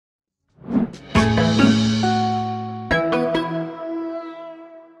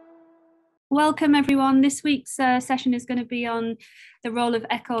Welcome everyone. This week's session is going to be on the role of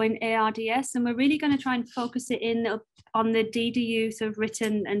echo in ARDS, and we're really going to try and focus it in on the DDU, so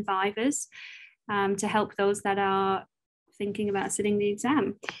written and vivas, to help those that are thinking about sitting the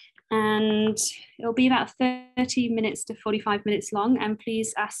exam. And it'll be about 30 minutes to 45 minutes long, and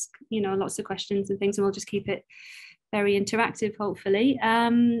please ask, lots of questions and things, and we'll just keep it very interactive, hopefully.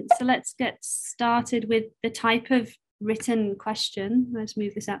 So let's get started with the type of written question. Let's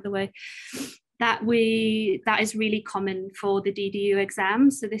move this out of the way. That is really common for the DDU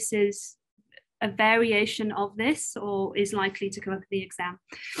exam. So this is a variation of this, or is likely to come up in the exam.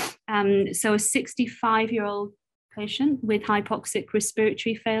 So a 65-year-old patient with hypoxic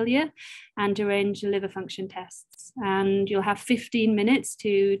respiratory failure and arrange liver function tests. And you'll have 15 minutes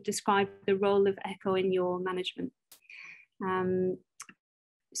to describe the role of echo in your management.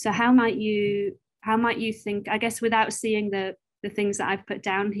 So how might you think, I guess, without seeing the things that I've put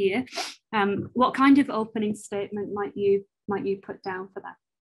down here, what kind of opening statement might you put down for that?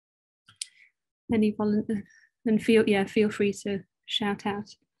 Any volunteer? And feel free to shout out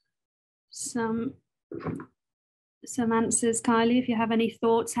some answers, Kylie, if you have any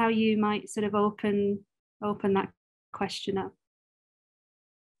thoughts how you might sort of open that question up.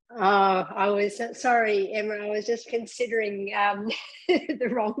 Oh, sorry, Emma, I was just considering the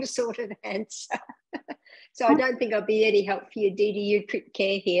wrong sort of answer. So I don't think I'll be any help for your DDU crit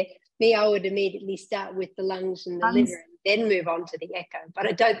care here. I would immediately start with the lungs and the liver and then move on to the echo, but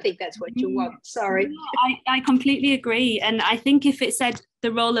I don't think that's what you want, sorry. No, I completely agree. And I think if it said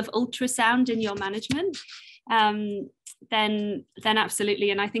the role of ultrasound in your management, then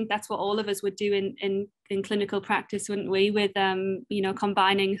absolutely. And I think that's what all of us would do in clinical practice, wouldn't we, with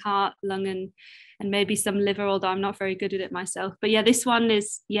combining heart, lung and maybe some liver, although I'm not very good at it myself. But yeah, this one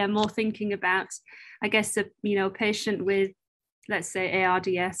is more thinking about, I guess, a patient with, let's say,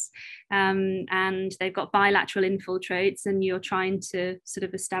 ARDS, and they've got bilateral infiltrates, and you're trying to sort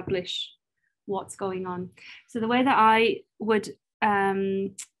of establish what's going on. So the way that I would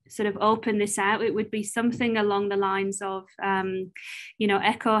sort of open this out, it would be something along the lines of,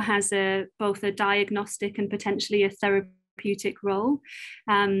 echo has both a diagnostic and potentially a therapeutic role.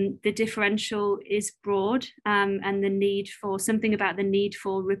 The differential is broad, and the need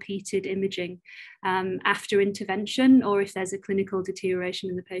for repeated imaging after intervention, or if there's a clinical deterioration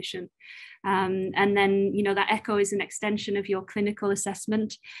in the patient. And then, that echo is an extension of your clinical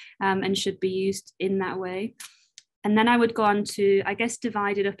assessment, and should be used in that way. And then I would go on to, I guess,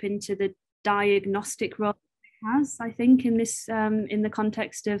 divide it up into the diagnostic role it has, I think, in this, in the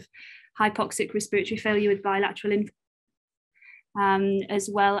context of hypoxic respiratory failure with bilateral infiltration, as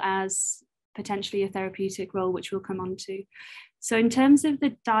well as potentially a therapeutic role, which we'll come on to. So in terms of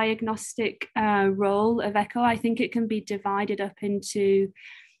the diagnostic role of echo, I think it can be divided up into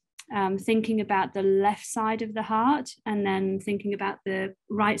thinking about the left side of the heart, and then thinking about the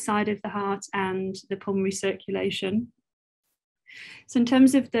right side of the heart and the pulmonary circulation. So in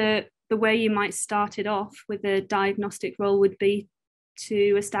terms of the way you might start it off with the diagnostic role would be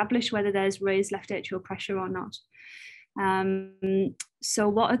to establish whether there's raised left atrial pressure or not. So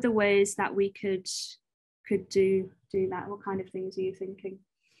what are the ways that we could do that? What kind of things are you thinking?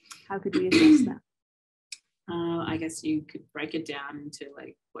 How could we assess that? I guess you could break it down into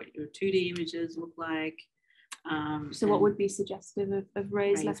like what your 2D images look like. So what would be suggestive of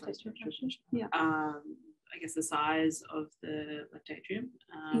raised left atrial pressure? Yeah. I guess the size of the left atrium.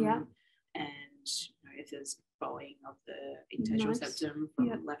 And if there's bowing of the interstitial septum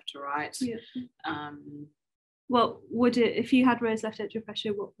from left to right. Yeah. What would it, if you had raised left atrial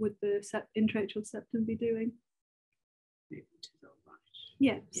pressure, what would the intraatrial septum be doing?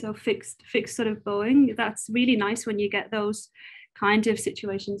 Yeah, so fixed sort of bowing. That's really nice when you get those kind of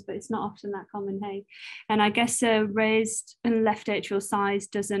situations, but it's not often that common, hey. And I guess a raised and left atrial size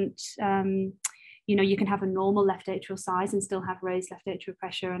doesn't, you can have a normal left atrial size and still have raised left atrial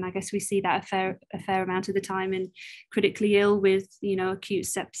pressure. And I guess we see that a fair amount of the time in critically ill with, acute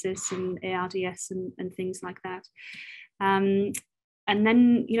sepsis and ARDS and things like that. And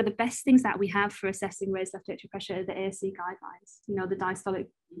then, the best things that we have for assessing raised left atrial pressure are the ASC guidelines, the diastolic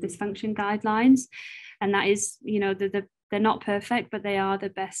dysfunction guidelines. And that is, they're not perfect, but they are the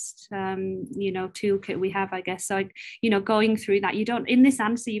best, toolkit we have, I guess. So, going through that, in this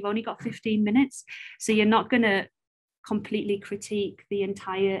answer, you've only got 15 minutes. So you're not going to completely critique the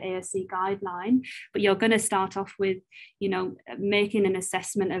entire ASC guideline, but you're going to start off with, making an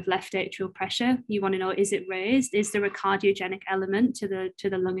assessment of left atrial pressure. You want to know, is it raised? Is there a cardiogenic element to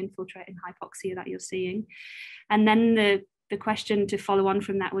the lung infiltrating hypoxia that you're seeing? And then the question to follow on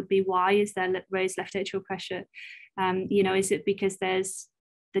from that would be, why is there raised left atrial pressure? Is it because there's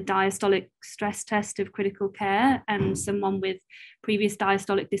the diastolic stress test of critical care, and someone with previous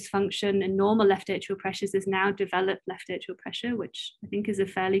diastolic dysfunction and normal left atrial pressures has now developed left atrial pressure, which I think is a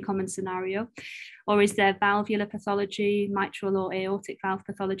fairly common scenario? Or is there valvular pathology, mitral or aortic valve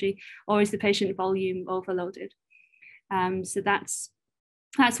pathology, or is the patient volume overloaded? So that's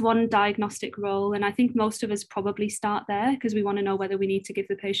one diagnostic role. And I think most of us probably start there because we want to know whether we need to give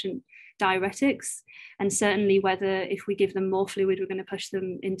the patient diuretics, and certainly whether if we give them more fluid, we're going to push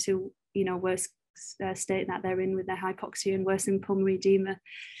them into, worse state that they're in with their hypoxia and worsen pulmonary edema.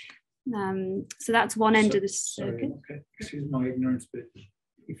 So that's one end of the circuit. Sorry, okay. Excuse my ignorance, but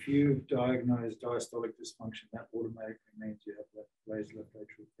if you diagnose diastolic dysfunction, that automatically means you have raised left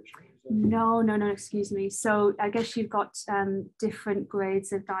atrial pressure. No, excuse me. So I guess you've got different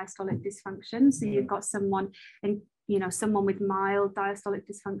grades of diastolic dysfunction. So you've got someone with mild diastolic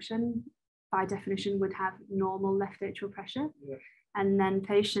dysfunction, by definition, would have normal left atrial pressure. Yeah. And then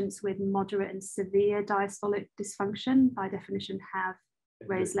patients with moderate and severe diastolic dysfunction, by definition, have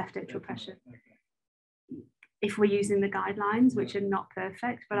raised left atrial pressure. Okay. If we're using the guidelines, which are not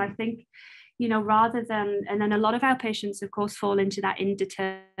perfect, but I think, rather than, and then a lot of our patients, of course, fall into that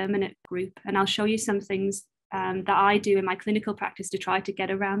indeterminate group. And I'll show you some things that I do in my clinical practice to try to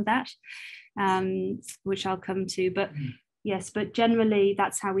get around that, which I'll come to. But yes, but generally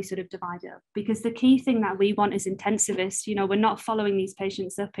that's how we sort of divide it up, because the key thing that we want as intensivists, we're not following these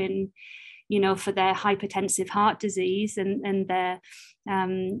patients up in, for their hypertensive heart disease and their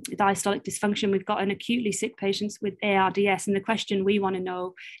diastolic dysfunction. We've got an acutely sick patients with ARDS, and the question we want to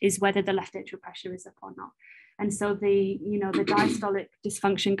know is whether the left atrial pressure is up or not. And so the diastolic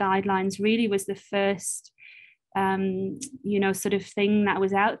dysfunction guidelines really was the first sort of thing that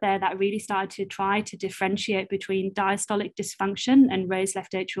was out there that really started to try to differentiate between diastolic dysfunction and raised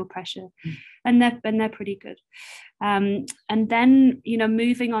left atrial pressure, and they're pretty good. And then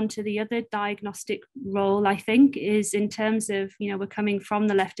moving on to the other diagnostic role, I think, is in terms of we're coming from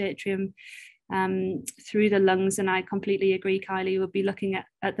the left atrium through the lungs, and I completely agree, Kylie, we'll be looking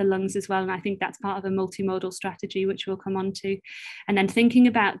at the lungs as well, and I think that's part of a multimodal strategy, which we'll come on to. And then thinking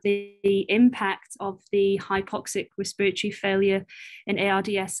about the impact of the hypoxic respiratory failure in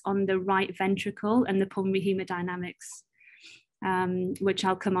ARDS on the right ventricle and the pulmonary hemodynamics, which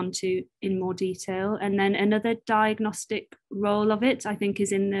I'll come on to in more detail. And then another diagnostic role of it, I think,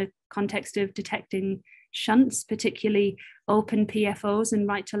 is in the context of detecting shunts, particularly open PFOs and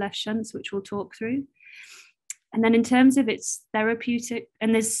right to left shunts, which we'll talk through. And then in terms of its therapeutic,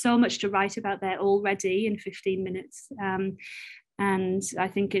 and there's so much to write about there already in 15 minutes. And I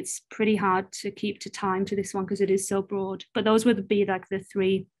think it's pretty hard to keep to time to this one because it is so broad, but those would be like the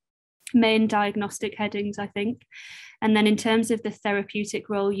three main diagnostic headings, I think. And then in terms of the therapeutic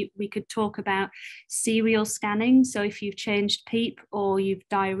role, we could talk about serial scanning. So if you've changed PEEP, or you've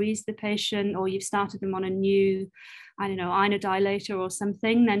diuresed the patient, or you've started them on a new, inodilator or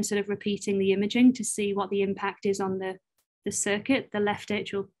something, then sort of repeating the imaging to see what the impact is on the circuit, the left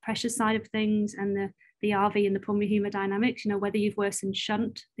atrial pressure side of things, and the RV and the pulmonary hemodynamics, whether you've worsened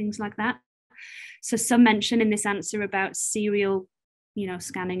shunt, things like that. So some mention in this answer about serial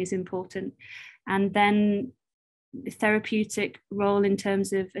scanning is important. And then the therapeutic role in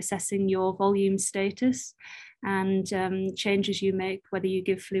terms of assessing your volume status and changes you make, whether you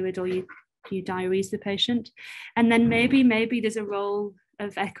give fluid or you diurese the patient. And then maybe there's a role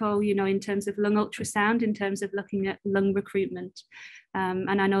of echo, in terms of lung ultrasound, in terms of looking at lung recruitment.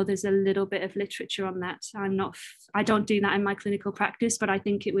 And I know there's a little bit of literature on that. I don't do that in my clinical practice, but I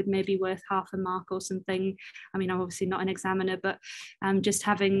think it would maybe worth half a mark or something. I mean, I'm obviously not an examiner, but just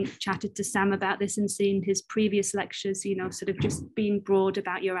having chatted to Sam about this and seeing his previous lectures, sort of just being broad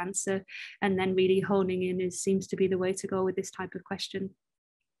about your answer and then really honing in seems to be the way to go with this type of question.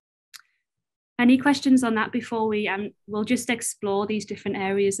 Any questions on that before we'll just explore these different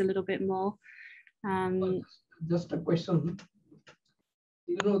areas a little bit more? Just a question.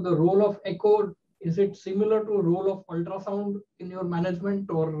 The role of echo, is it similar to role of ultrasound in your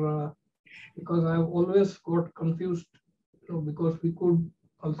management, or because I've always got confused, because we could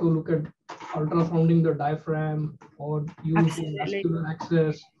also look at ultrasounding the diaphragm or use vascular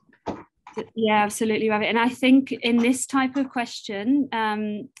access. Yeah, absolutely, Ravi. And I think in this type of question,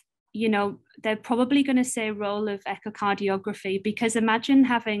 they're probably going to say role of echocardiography, because imagine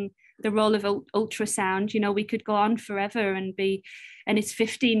having the role of ultrasound. We could go on forever and it's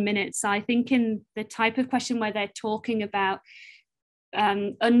 15 minutes. I think in the type of question where they're talking about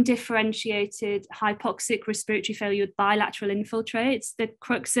undifferentiated hypoxic respiratory failure with bilateral infiltrates, the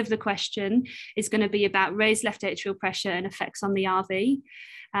crux of the question is going to be about raised left atrial pressure and effects on the RV.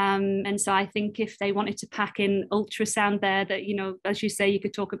 And so I think if they wanted to pack in ultrasound there, that, you know, as you say, you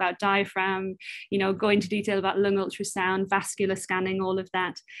could talk about diaphragm, you know, go into detail about lung ultrasound, vascular scanning, all of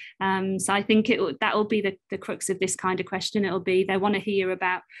that. So I think that will be the crux of this kind of question. It'll be, they want to hear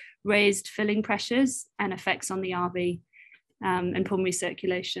about raised filling pressures and effects on the RV, and pulmonary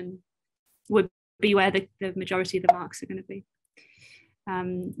circulation would be where the majority of the marks are going to be.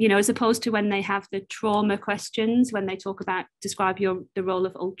 You know, as opposed to when they have the trauma questions, when they talk about describe the role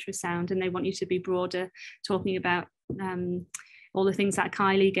of ultrasound, and they want you to be broader, talking about all the things that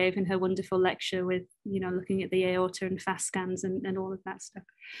Kylie gave in her wonderful lecture with, you know, looking at the aorta and fast scans and all of that stuff.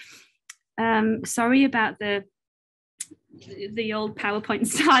 Sorry about the old PowerPoint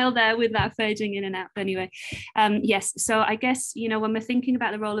style there with that fading in and out. But anyway, yes, so I guess, you know, when we're thinking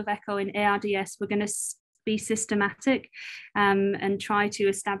about the role of echo in ARDS, we're going to be systematic and try to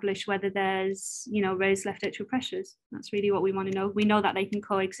establish whether there's, you know, raised left atrial pressures. That's really what we want to know. We know that they can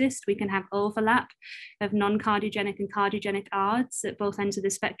coexist. We can have overlap of non-cardiogenic and cardiogenic ARDS at both ends of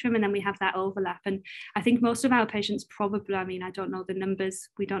the spectrum, and then we have that overlap. And I think most of our patients probably, I mean, I don't know the numbers,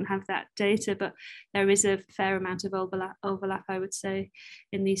 we don't have that data, but there is a fair amount of overlap, I would say,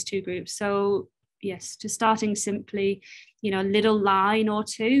 in these two groups. So yes, just starting simply, you know, a little line or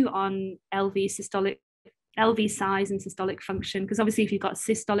two on LV size and systolic function, because obviously if you've got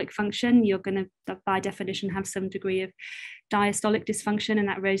systolic function, you're going to by definition have some degree of diastolic dysfunction, and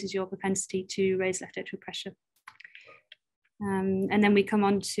that raises your propensity to raise left atrial pressure. And then we come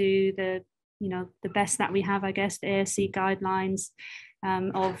on to the, you know, the best that we have, I guess, the ASC guidelines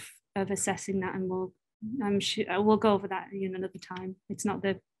of assessing that, and I'm sure we'll go over that in another time. It's not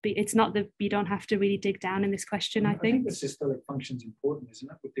the you don't have to really dig down in this question. I think the systolic function is important, isn't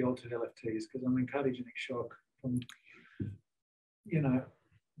it, with the altered LFTs? Because I mean, cardiogenic shock from, you know,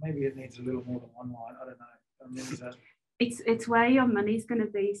 maybe it needs a little more than one line. I don't know. I mean, is that... It's where your money's going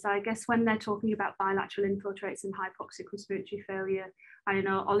to be. So I guess when they're talking about bilateral infiltrates and hypoxic respiratory failure, I don't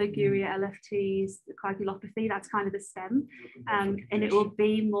know, oliguria, LFTs, coagulopathy, that's kind of the stem. And it will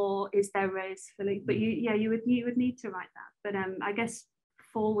be more, is there raised filling? But you would need to write that. But I guess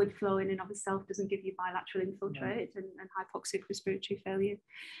forward flow in and of itself doesn't give you bilateral infiltrate and hypoxic respiratory failure.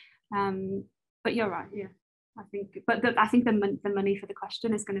 But you're right, yeah. I think the money for the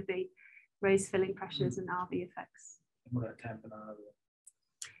question is going to be raised filling pressures and RV effects. What about tamponade?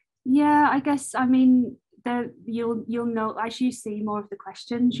 Yeah, I guess, I mean, you'll know as you see more of the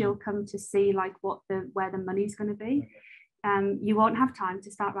questions, you'll come to see like where the money's going to be. You won't have time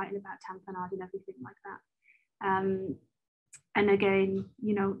to start writing about tamponade and everything like that. And again,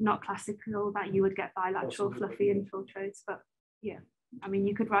 you know, not classical that you would get bilateral fluffy infiltrates, but yeah, I mean,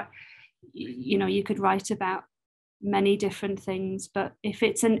 you could write about many different things, but if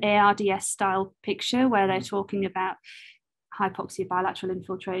it's an ARDS style picture where they're talking about hypoxia, bilateral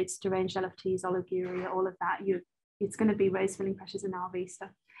infiltrates, deranged LFTs, oliguria, all of that, it's going to be raised filling pressures and RV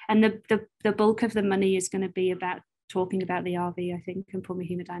stuff. And the bulk of the money is going to be about talking about the RV, I think, and pulmonary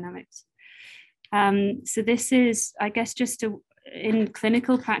hemodynamics. So this is, I guess, in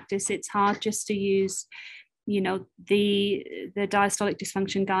clinical practice, it's hard just to use, you know, the diastolic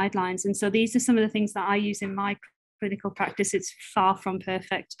dysfunction guidelines. And so these are some of the things that I use in my clinical practice. It's far from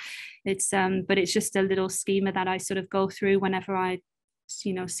perfect. But it's just a little schema that I sort of go through whenever I,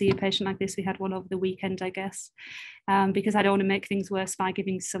 you know, see a patient like this. We had one over the weekend, I guess, because I don't want to make things worse by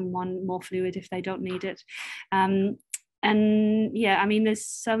giving someone more fluid if they don't need it. And yeah, I mean, there's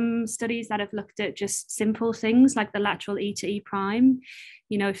some studies that have looked at just simple things like the lateral E to E prime.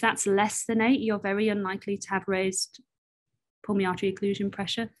 You know, if that's less than 8, you're very unlikely to have raised pulmonary artery occlusion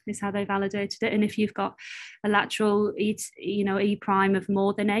pressure, is how they validated it. And if you've got a lateral E prime of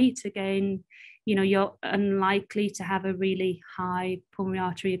more than 8, again, you know, you're unlikely to have a really high pulmonary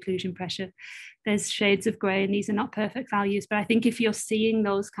artery occlusion pressure. There's shades of grey, and these are not perfect values, but I think if you're seeing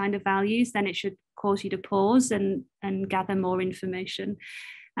those kind of values, then it should cause you to pause and gather more information.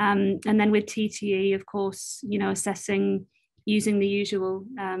 And then with TTE, of course, you know, assessing using the usual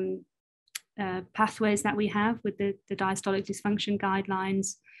pathways that we have with the diastolic dysfunction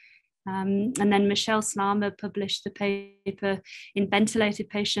guidelines. And then Michelle Slama published the paper in ventilated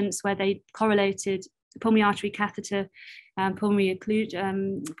patients where they correlated pulmonary artery catheter, pulmonary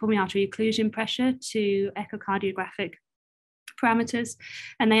artery occlusion pressure to echocardiographic parameters.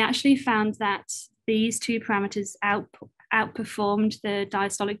 And they actually found that these two parameters outperformed the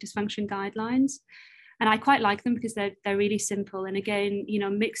diastolic dysfunction guidelines. And I quite like them because they're really simple. And again, you know,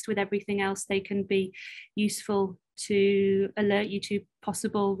 mixed with everything else, they can be useful to alert you to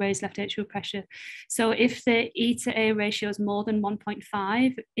possible raised left atrial pressure. So if the E to A ratio is more than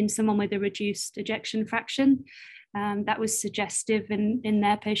 1.5 in someone with a reduced ejection fraction, that was suggestive in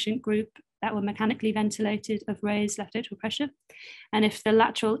their patient group that were mechanically ventilated of raised left atrial pressure. And if the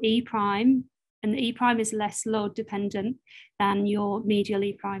lateral E prime, and the E prime is less load dependent than your medial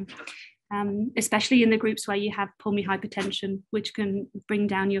E prime, especially in the groups where you have pulmonary hypertension, which can bring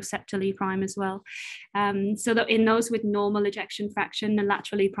down your septal E prime as well. So that in those with normal ejection fraction, the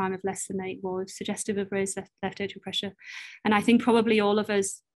lateral E prime of less than 8 was suggestive of raised left atrial pressure. And I think probably all of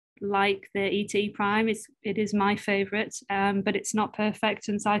us like the E to E prime. It is my favorite, but it's not perfect.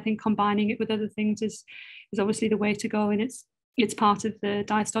 And so I think combining it with other things is obviously the way to go. And it's part of the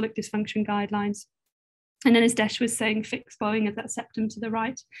diastolic dysfunction guidelines. And then as Desh was saying, fixed bowing of that septum to the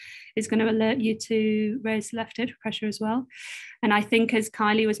right is going to alert you to raise left atrial pressure as well. And I think, as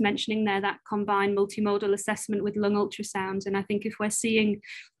Kylie was mentioning there, that combined multimodal assessment with lung ultrasound. And I think if we're seeing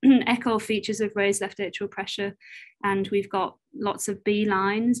echo features of raised left atrial pressure, and we've got lots of B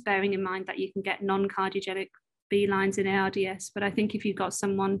lines, bearing in mind that you can get non-cardiogenic B lines in ARDS. But I think if you've got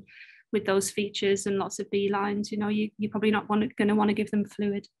someone with those features and lots of B lines, you're probably not going to want to give them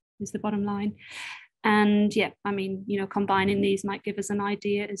fluid, is the bottom line. And yeah, I mean, combining these might give us an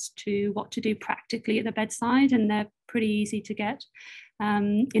idea as to what to do practically at the bedside, and they're pretty easy to get.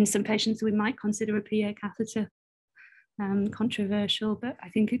 In some patients, we might consider a PA catheter. Controversial, but I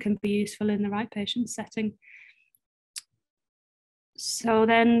think it can be useful in the right patient setting. So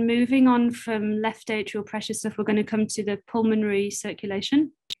then moving on from left atrial pressure stuff, we're going to come to the pulmonary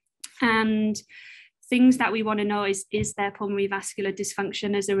circulation. And things that we want to know is there pulmonary vascular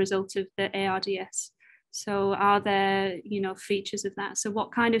dysfunction as a result of the ARDS? So are there, features of that? So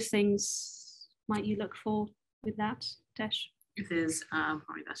what kind of things might you look for with that, Desh? If there's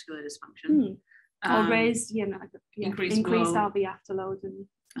pulmonary vascular dysfunction. Or raised, increased RV afterload.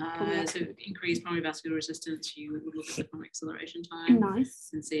 So increased pulmonary vascular resistance, you would look at the pulmonary acceleration time.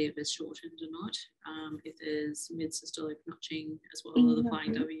 Nice. And see if it's shortened or not. If there's mid-systolic notching as well, or the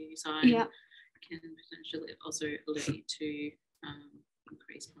flying W sign. Yeah. Can potentially also alert you to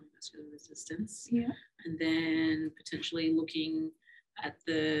increase pulmonary vascular resistance. Yeah. And then potentially looking at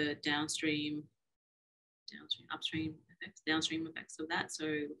the upstream effects of that. So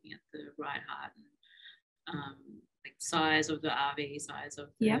looking at the right heart and like size of the RV, size of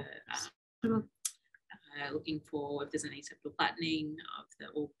the looking for if there's any septal flattening of the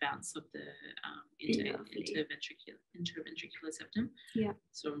or bounce of the interventricular septum. Yeah.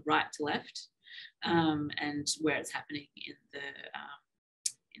 So right to left. And where it's happening in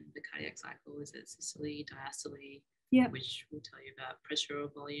the cardiac cycle, is it systole, diastole, which will tell you about pressure or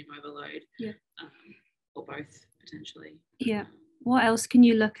volume overload, or both potentially. Yeah. What else can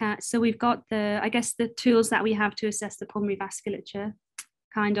you look at? So we've got the tools that we have to assess the pulmonary vasculature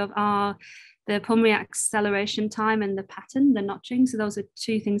kind of are the pulmonary acceleration time and the pattern, the notching. So those are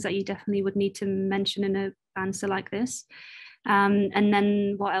two things that you definitely would need to mention in an answer like this. And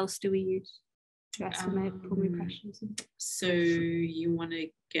then what else do we use to estimate pulmonary pressures? So you want to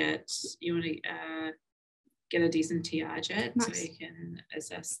get a decent TR jet. Nice. So you can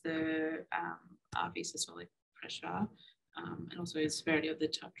assess the RV systolic pressure, and also the severity of the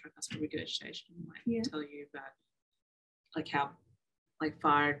tricuspid regurgitation might tell you about how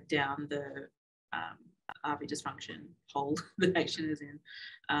far down the RV dysfunction hole the patient is in,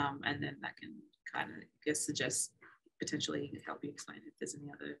 and then that can kind of suggest potentially help you explain if there's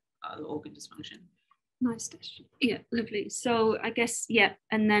any other organ dysfunction. Nice. Yeah, lovely. So I guess,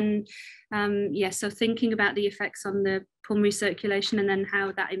 and then, so thinking about the effects on the pulmonary circulation and then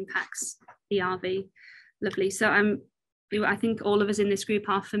how that impacts the RV. Lovely. So I think all of us in this group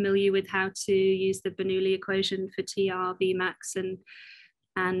are familiar with how to use the Bernoulli equation for TR, Vmax,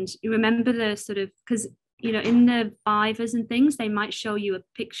 and you remember the sort of, because in the vivas and things, they might show you a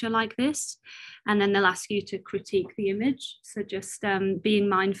picture like this, and then they'll ask you to critique the image. So just being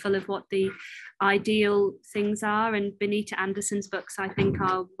mindful of what the ideal things are. And Benita Anderson's books, I think,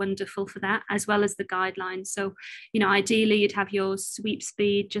 are wonderful for that, as well as the guidelines. So, ideally you'd have your sweep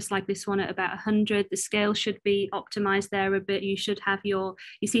speed, just like this one, at about 100. The scale should be optimized there a bit. You should have you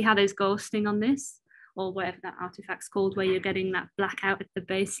see how there's ghosting on this, or whatever that artifact's called, where you're getting that blackout at the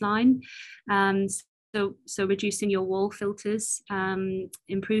baseline. So reducing your wall filters,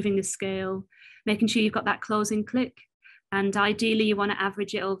 improving the scale, making sure you've got that closing click. And ideally you want to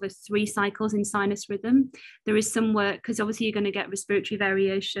average it over 3 cycles in sinus rhythm. There is some work, because obviously you're going to get respiratory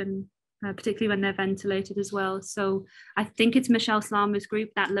variation, particularly when they're ventilated as well. So I think it's Michelle Slama's group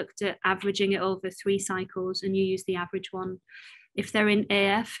that looked at averaging it over 3 cycles, and you use the average one. If they're in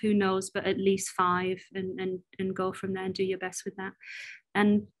AF, who knows, but at least 5, and go from there and do your best with that.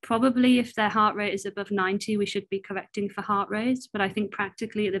 And probably if their heart rate is above 90, we should be correcting for heart rate. But I think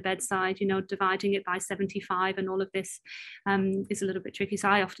practically at the bedside, you know, dividing it by 75 and all of this is a little bit tricky. So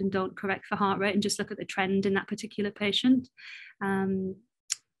I often don't correct for heart rate and just look at the trend in that particular patient.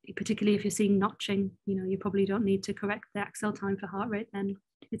 Particularly if you're seeing notching, you know, you probably don't need to correct the accel time for heart rate, then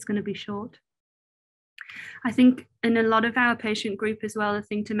it's going to be short. I think in a lot of our patient group as well, a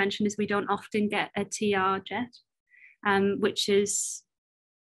thing to mention is we don't often get a TR jet, which is,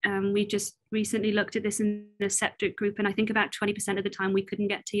 we just recently looked at this in the septic group, and I think about 20% of the time we couldn't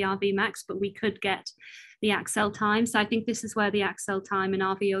get TRV max, but we could get the accel time. So I think this is where the accel time and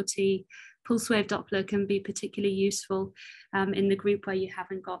RVOT pulse wave Doppler can be particularly useful in the group where you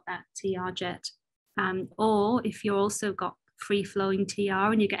haven't got that TR jet. Or if you're also got free flowing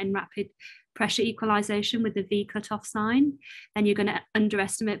TR and you're getting rapid pressure equalization with the V cutoff sign, then you're going to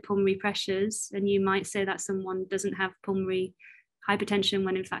underestimate pulmonary pressures, and you might say that someone doesn't have pulmonary hypertension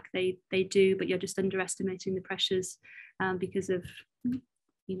when in fact they do, but you're just underestimating the pressures because of,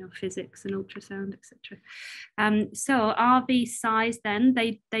 you know, physics and ultrasound, etc. So RV size, then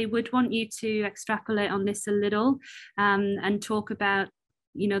they would want you to extrapolate on this a little and talk about,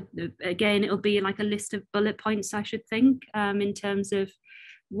 you know, again, it'll be like a list of bullet points, I should think, in terms of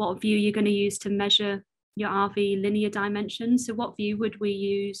what view you're going to use to measure your RV linear dimension. So what view would we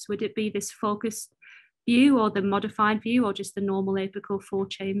use? Would it be this focused view or the modified view, or just the normal apical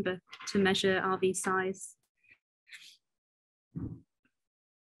 4-chamber to measure RV size?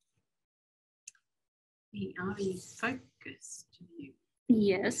 The RV focused view.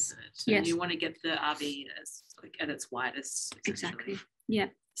 Yes. So yes. You want to get the RV as like at its widest. Exactly. Yeah.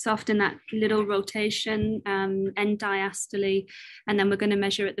 So often that little rotation, end diastole, and then we're going to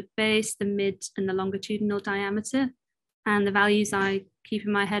measure at the base, the mid, and the longitudinal diameter. And the values I keep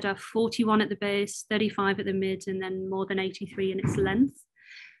in my head are 41 at the base, 35 at the mid, and then more than 83 in its length.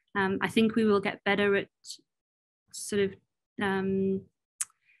 I think we will get better at sort of,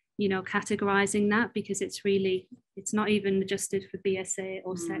 you know, categorizing that, because it's not even adjusted for BSA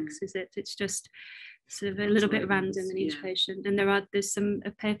or sex, is it? It's just sort of a little bit random in each patient. And there's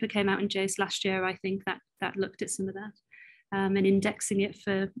a paper came out in JACE last year, I think, that looked at some of that and indexing it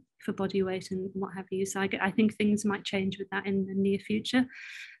for body weight and what have you. So I think things might change with that in the near future.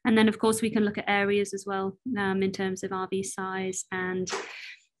 And then of course we can look at areas as well in terms of RV size, and,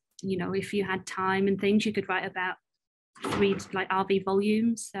 you know, if you had time and things, you could write about like RV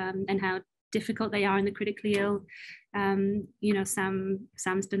volumes and how difficult they are in the critically ill. You know,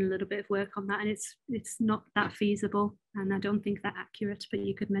 Sam's done a little bit of work on that, and it's not that feasible, and I don't think that accurate, but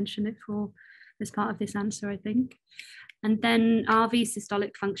you could mention it as part of this answer, I think. And then RV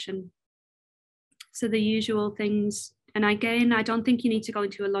systolic function. So the usual things, and again, I don't think you need to go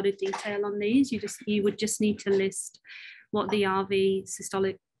into a lot of detail on these. You would just need to list what the RV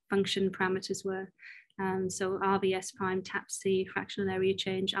systolic function parameters were. So RVS prime, TAPC, fractional area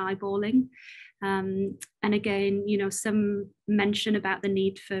change, eyeballing. And again, you know, some mention about the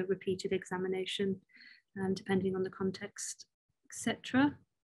need for repeated examination, depending on the context, etc.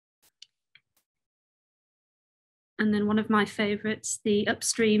 And then one of my favorites, the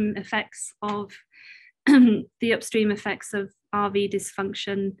upstream effects of RV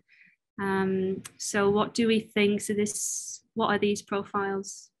dysfunction. So what do we think? So what are these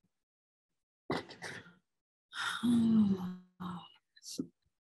profiles? I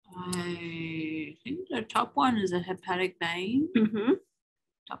think the top one is a hepatic vein.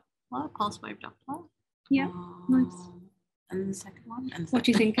 Doppler, pulse wave Doppler. Yeah, nice. And the second one. What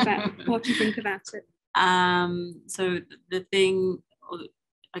do you think about? What do you think about it? So the thing,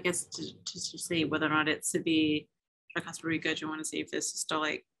 I guess, to see whether or not it's severe tricuspid regurg, you want to see if there's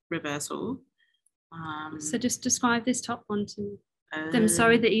systolic reversal. So just describe this top one to me. I'm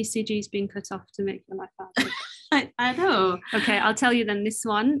sorry the ECG's been cut off to make your life hard. I know. Okay, I'll tell you then. This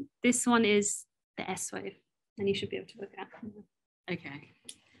one is the S wave, and you should be able to look at it. Okay.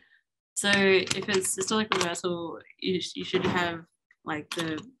 So if it's systolic reversal, you should have, like,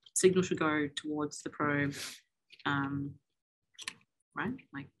 the signal should go towards the probe, right?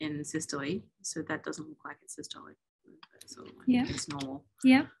 Like in systole. So that doesn't look like it's systolic reversal. Yeah. It's normal.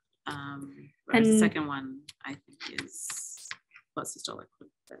 Yeah. Whereas the second one, I think, is systolic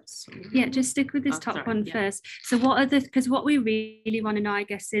reversal. Yeah, just stick with this top one first. So because what we really want to know, I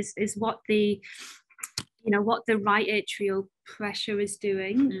guess, is what the right atrial pressure is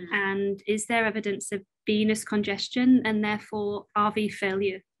doing, and is there evidence of venous congestion and therefore RV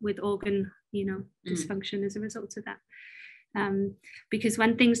failure with organ, dysfunction as a result of that. Because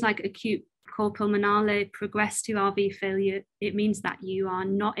when things like acute cor pulmonale progress to RV failure, it means that you are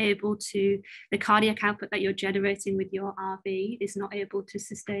not able to, the cardiac output that you're generating with your RV is not able to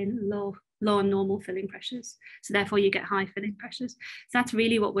sustain low and normal filling pressures. So therefore you get high filling pressures. So that's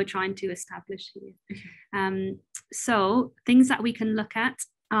really what we're trying to establish here. So things that we can look at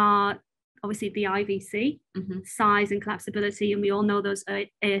are obviously the IVC, size and collapsibility, and we all know those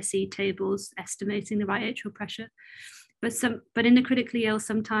ASE tables estimating the right atrial pressure. But in the critically ill,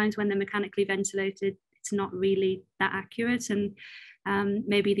 sometimes when they're mechanically ventilated, it's not really that accurate, and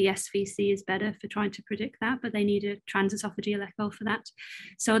maybe the SVC is better for trying to predict that, but they need a transesophageal echo for that.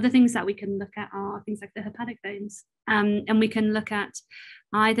 So other things that we can look at are things like the hepatic veins, and we can look at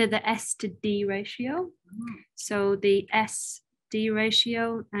either the S to D ratio, so the S-D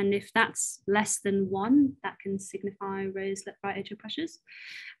ratio, and if that's less than 1, that can signify raised right atrial pressures.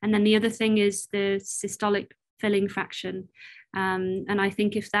 And then the other thing is the systolic filling fraction, and I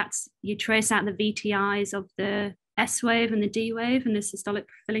think if that's, you trace out the VTIs of the S wave and the D wave, and the systolic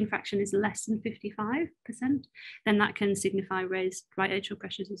filling fraction is less than 55%, then that can signify raised right atrial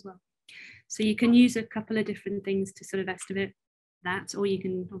pressures as well. So you can use a couple of different things to sort of estimate that, or you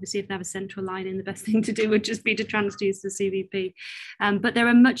can obviously, if they have a central line in, the best thing to do would just be to transduce the CVP. But there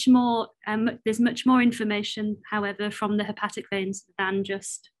are much more, there's much more information, however, from the hepatic veins than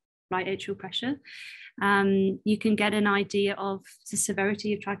just right atrial pressure. You can get an idea of the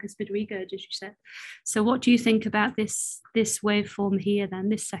severity of tricuspid regurg, as you said. So what do you think about this waveform here then,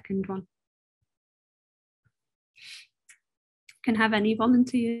 this second one? Can have any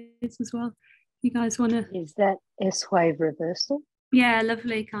volunteers as well. You guys want to? Is that S-wave reversal? Yeah,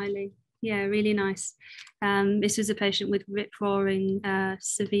 lovely, Kylie. Yeah, really nice. This was a patient with rip-roaring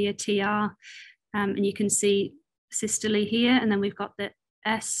severe TR, and you can see systole here, and then we've got the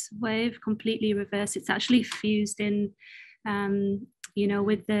S wave completely reversed. It's actually fused in, you know,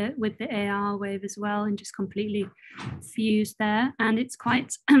 with the AR wave as well, and just completely fused there. And it's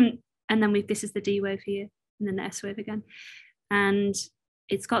quite, and then this is the D wave here, and then the S wave again, and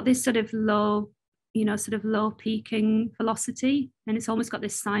it's got this sort of low, you know, sort of low peaking velocity, and it's almost got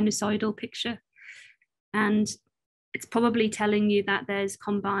this sinusoidal picture, and it's probably telling you that there's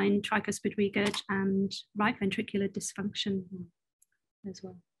combined tricuspid regurg and right ventricular dysfunction as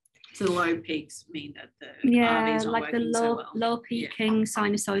well. So low peaks mean that the RVs not like the low so well. Low peaking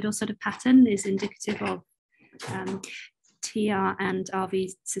sinusoidal sort of pattern is indicative of TR and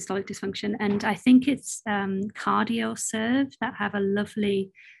RV systolic dysfunction. And I think it's CardioServe that have a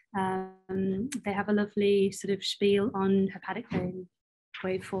lovely they have a lovely sort of spiel on hepatic vein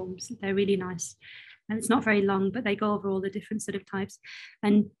waveforms. They're really nice. And it's not very long, but they go over all the different sort of types.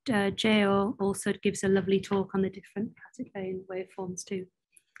 And Jo also gives a lovely talk on the different hepatic vein waveforms too,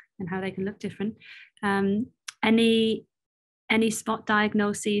 and how they can look different. Any spot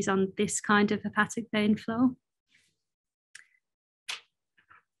diagnoses on this kind of hepatic vein flow?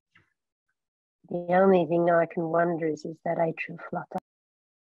 The only thing I can wonder is that atrial flutter?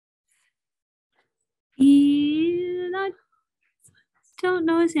 Yeah, I don't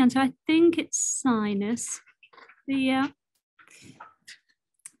know is the answer. I think it's sinus. Yeah.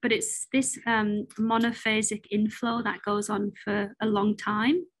 But it's this monophasic inflow that goes on for a long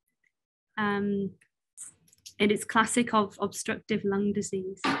time. It is classic of obstructive lung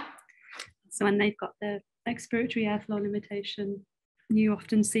disease. So when they've got the expiratory airflow limitation, you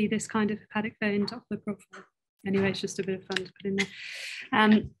often see this kind of hepatic vein Doppler profile. Anyway, it's just a bit of fun to put in there.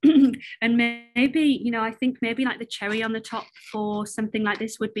 And maybe, you know, I think maybe like the cherry on the top for something like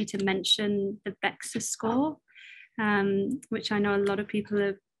this would be to mention the Bexa score, which I know a lot of people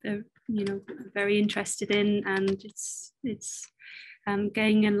are you know, very interested in, and it's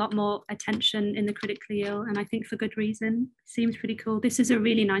gaining a lot more attention in the critically ill, and I think for good reason. Seems pretty cool. This is a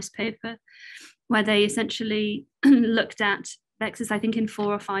really nice paper where they essentially looked at Bexas, I think, in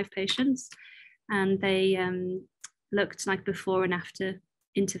 4 or 5 patients, and they looked like before and after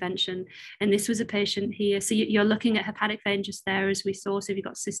intervention. And this was a patient here. So you're looking at hepatic vein just there, as we saw. So if you've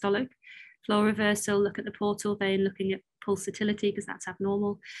got systolic flow reversal, look at the portal vein, looking at pulsatility because that's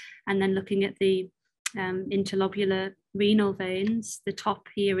abnormal, and then looking at the interlobular renal veins. The top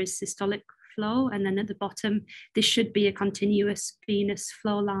here is systolic flow, and then at the bottom, this should be a continuous venous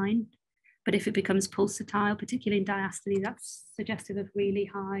flow line. But if it becomes pulsatile, particularly in diastole, that's suggestive of really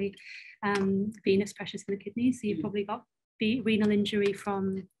high venous pressures in the kidneys. So you've probably got renal injury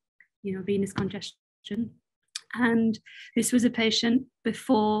from, you know, venous congestion. And this was a patient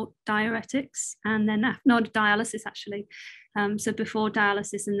before diuretics, and then not dialysis actually. So before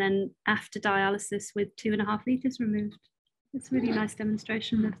dialysis and then after dialysis with 2.5 liters removed. It's a really nice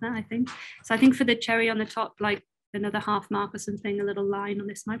demonstration of that, I think. So I think for the cherry on the top, like another half mark or something, a little line on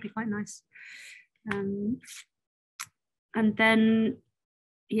this might be quite nice. And then,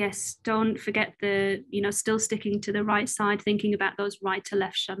 yes, don't forget the, still sticking to the right side, thinking about those right to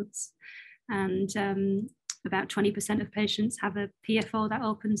left shunts. And about 20% of patients have a PFO that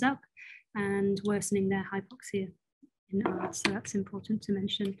opens up and worsening their hypoxia in ARDS. So that's important to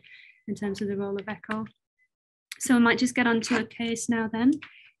mention in terms of the role of echo. So I might just get onto a case now then.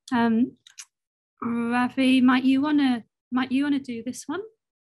 Ravi, might you wanna do this one?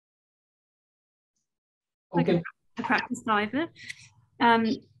 Okay. Like a practice diver.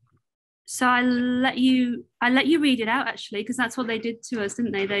 So I let you read it out actually, because that's what they did to us,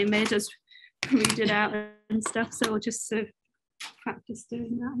 didn't they? They made us read it out and stuff. So we'll just sort of practice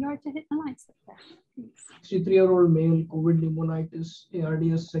doing that. You have to hit the lights up there. 63-year-old male, COVID pneumonitis,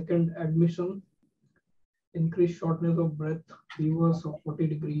 ARDS second admission, increased shortness of breath, fevers of 40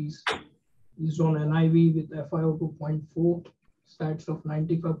 degrees. Is on NIV with FiO2 0.4, stats of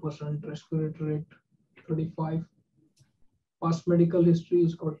 95%, respiratory rate 35. Past medical history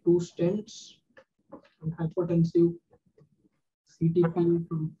has got 2 stents and hypertensive. CTP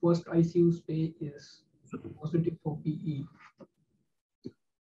from first ICU stay is positive for PE.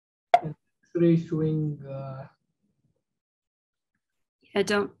 And X-ray showing.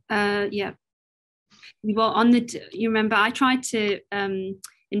 You remember I tried to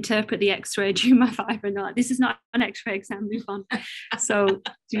interpret the X-ray during my viva, and like, this is not an X-ray exam, move on. So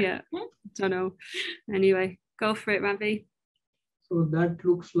yeah, don't know. Anyway, go for it, Ravi. So that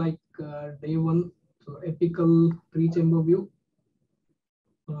looks like day 1. So apical 3-chamber view,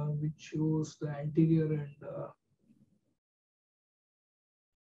 which shows the anterior and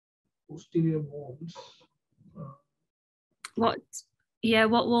posterior walls. What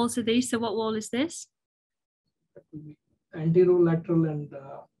walls are these? So what wall is this? That will be anterolateral and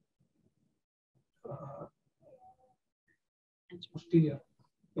posterior,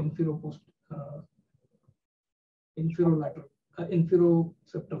 inferolateral,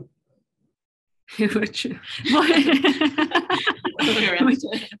 inferoseptal.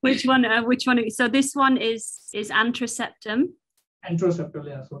 Which one? So this one is anteroseptum. Anteroseptal,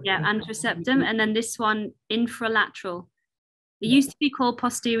 yeah. Sorry. Yeah, anteroseptum, and then this one infralateral. It used to be called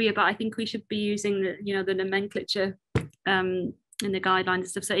posterior, but I think we should be using the nomenclature in the guidelines and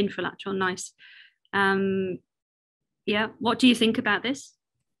stuff. So infralateral, nice. Yeah, what do you think about this?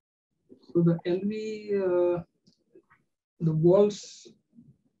 So the LV, the walls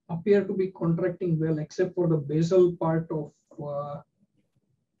appear to be contracting well, except for the basal part of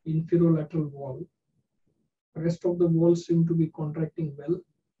inferolateral wall. The rest of the walls seem to be contracting well,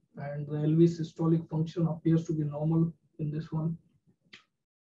 and the LV systolic function appears to be normal in this one.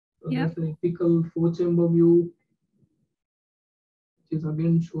 So that's the apical 4-chamber view, which is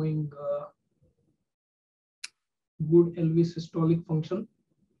again showing good LV systolic function.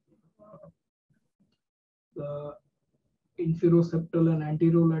 The inferoseptal and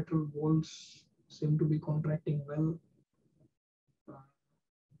anterolateral walls seem to be contracting well.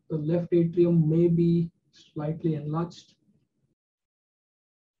 The left atrium may be slightly enlarged.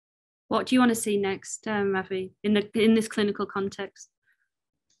 What do you want to see next, Ravi, in this clinical context?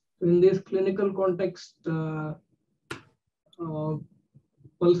 In this clinical context, pulse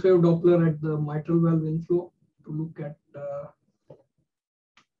wave Doppler at the mitral valve inflow to look at,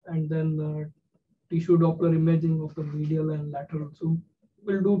 and then tissue Doppler imaging of the medial and lateral. So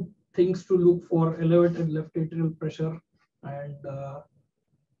we'll do things to look for elevated left atrial pressure and.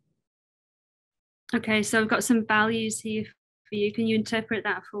 Okay, so I've got some values here for you. Can you interpret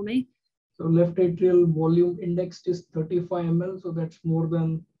that for me? So left atrial volume indexed is 35 ml, so that's more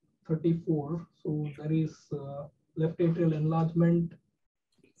than 34. So there is left atrial enlargement.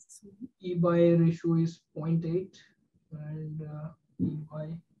 E by ratio is 0.8 and E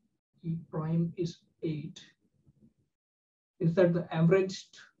by E prime is 8. Is that the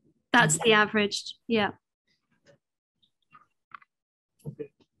averaged? That's the averaged, yeah. Okay.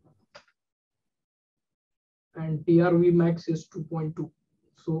 And TRV max is 2.2.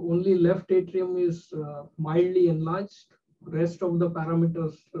 So only left atrium is mildly enlarged. Rest of the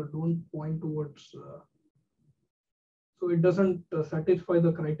parameters don't point towards. So it doesn't satisfy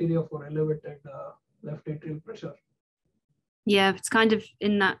the criteria for elevated left atrial pressure. Yeah, it's kind of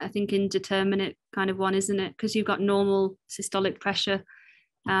in that, I think, indeterminate kind of one, isn't it? Because you've got normal systolic pressure.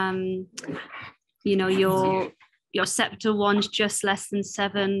 Your septal one's just less than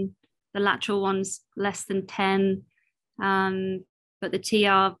 7, the lateral one's less than 10, but the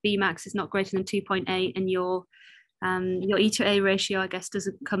TR Vmax is not greater than 2.8, and your E to A ratio, I guess,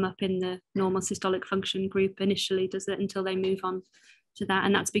 doesn't come up in the normal systolic function group initially, does it? Until they move on to that,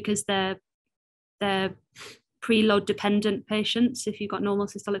 and that's because they're preload dependent patients if you've got normal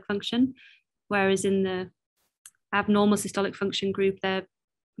systolic function, whereas in the abnormal systolic function group, they're,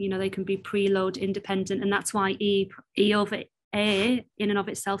 they can be preload independent, and that's why E over A in and of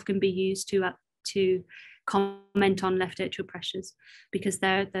itself can be used to comment on left atrial pressures, because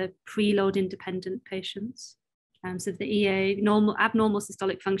they're preload independent patients. So the EA, abnormal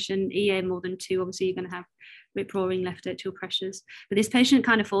systolic function, EA more than 2, obviously you're going to have rip-roaring left atrial pressures. But this patient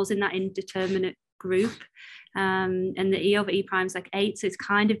kind of falls in that indeterminate group. And the E over E prime is like 8, so it's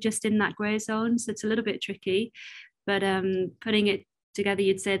kind of just in that grey zone. So it's a little bit tricky. But putting it together,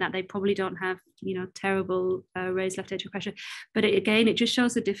 you'd say that they probably don't have, terrible raised left atrial pressure. But it just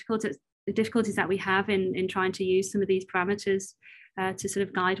shows the difficulties that we have in trying to use some of these parameters to sort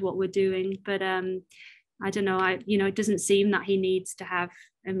of guide what we're doing. But I don't know, it doesn't seem that he needs to have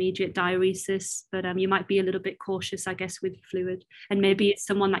immediate diuresis, but you might be a little bit cautious, I guess, with fluid. And maybe it's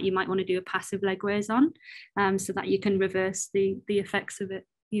someone that you might want to do a passive leg raise on, so that you can reverse the effects of it,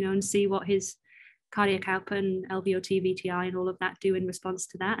 and see what his cardiac output and LVOT, VTI and all of that do in response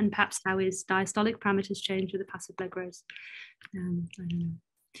to that, and perhaps how his diastolic parameters change with a passive leg raise. I don't know.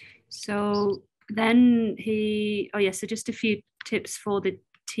 So then so just a few tips for the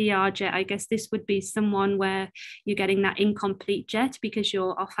TR jet. I guess this would be someone where you're getting that incomplete jet because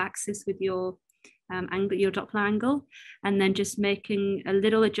you're off axis with your angle, your Doppler angle, and then just making a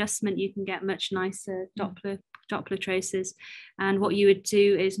little adjustment, you can get much nicer Doppler traces. And what you would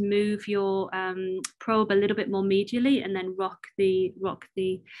do is move your probe a little bit more medially, and then rock the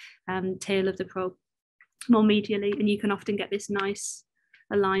tail of the probe more medially, and you can often get this nice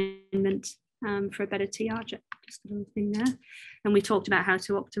alignment for a better TR jet. Just a little thing there. And we talked about how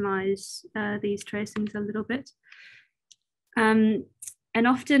to optimize these tracings a little bit. And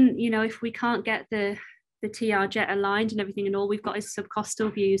often, if we can't get the TR jet aligned and everything, and all we've got is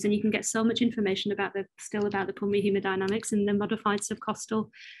subcostal views, and you can get so much information about the pulmonary hemodynamics and the modified subcostal.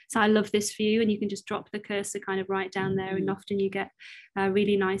 So I love this view, and you can just drop the cursor kind of right down there, and often you get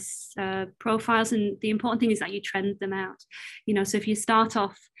really nice profiles. And the important thing is that you trend them out. So if you start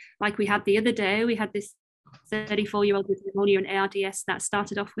off like we had the other day, we had this 34-year-old with pneumonia and ARDS that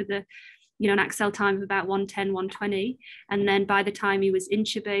started off with an accel time of about 110, 120. And then by the time he was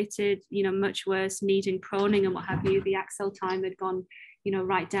intubated, much worse, needing proning and what have you, the accel time had gone,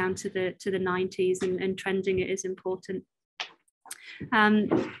 right down to the 90s, and trending it is important. All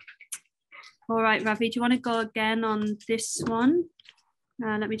right, Ravi, do you want to go again on this one?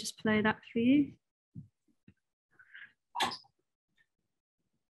 Let me just play that for you.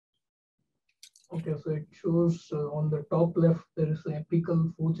 Okay, so it shows on the top left, there is an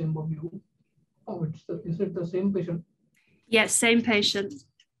apical 4-chamber view. Oh, is it the same patient? Yes, same patient.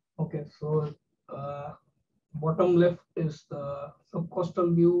 Okay, so bottom left is the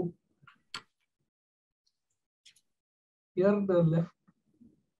subcostal view. Here the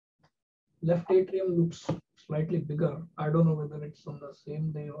left atrium looks slightly bigger. I don't know whether it's on the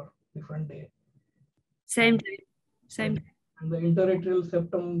same day or different day. Same day, same day. And the interatrial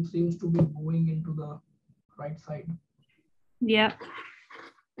septum seems to be going into the right side. Yeah.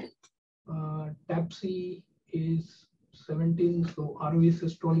 TAPSE is 17, so RV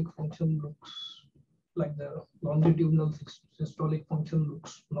systolic function looks like the longitudinal systolic function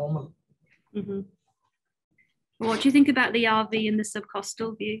looks normal. Mm-hmm. What do you think about the RV in the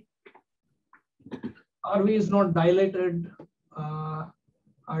subcostal view? RV is not dilated.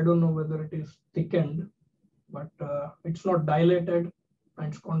 I don't know whether it is thickened, but it's not dilated, and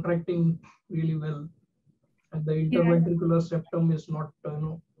it's contracting really well. And the interventricular septum is not,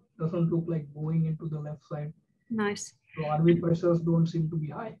 doesn't look like going into the left side. Nice. So RV pressures don't seem to be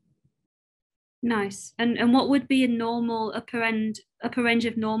high. Nice. And what would be a normal upper range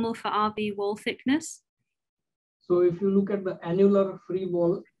of normal for RV wall thickness? So if you look at the annular free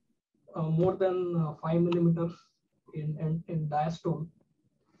wall, more than 5 millimeters in diastole.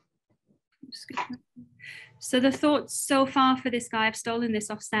 So the thoughts so far for this guy, I've stolen this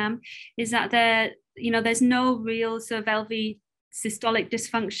off Sam, is that there's no real sort of LV systolic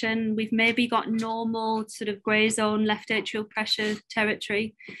dysfunction. We've maybe got normal sort of grey zone left atrial pressure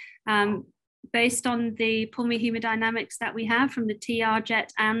territory. Based on the pulmonary hemodynamics that we have from the TR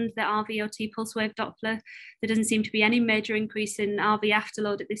jet and the RVOT pulse wave Doppler, there doesn't seem to be any major increase in RV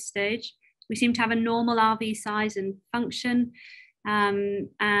afterload at this stage. We seem to have a normal RV size and function,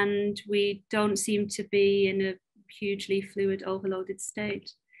 and we don't seem to be in a hugely fluid overloaded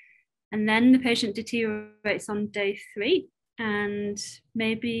state. And then the patient deteriorates on day 3, and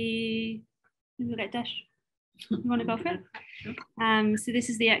maybe we'll get Desh. You want to go for it? So this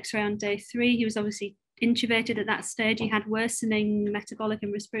is the X-ray on day 3. He was obviously intubated at that stage, he had worsening metabolic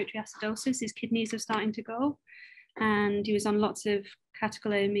and respiratory acidosis. His kidneys were starting to go, and he was on lots of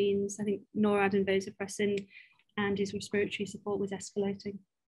catecholamines, I think NORAD and vasopressin, and his respiratory support was escalating.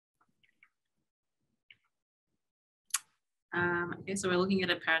 Okay, so we're looking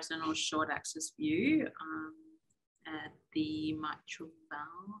at a peritoneal short axis view at the mitral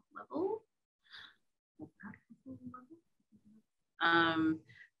valve level.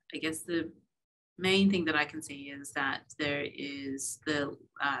 I guess the main thing that I can see is that there is the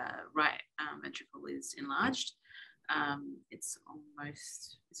right ventricle is enlarged. It's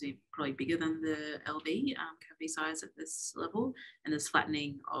almost probably bigger than the LV cavity size at this level, and there's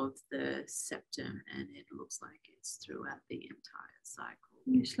flattening of the septum, and it looks like it's throughout the entire cycle.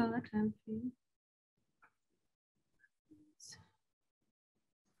 Can you slow that down, please?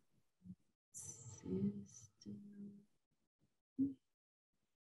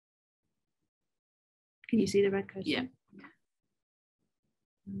 Can you see the red cursor? Yeah.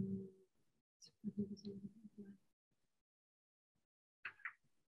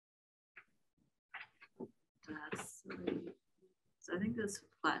 So I think there's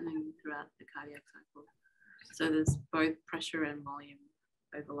flattening throughout the cardiac cycle. So there's both pressure and volume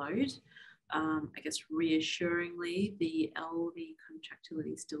overload. I guess reassuringly, the LV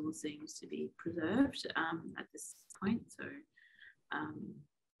contractility still seems to be preserved at this point. So,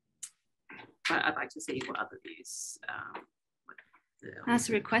 but I'd like to see what other views. As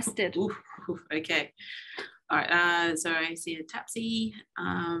requested. Oof, okay. All right. So I see a TAPSI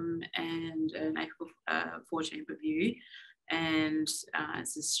and an apical four-chamber view, and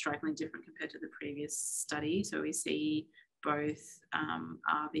this is strikingly different compared to the previous study. So we see both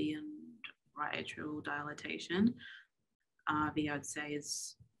RV and right atrial dilatation. RV, I'd say,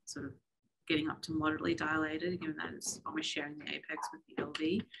 is sort of getting up to moderately dilated, given that it's almost sharing the apex with the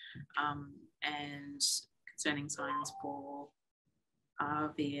LV, and concerning signs for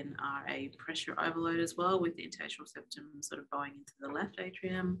RV and RA pressure overload as well, with the interstitial septum sort of bowing into the left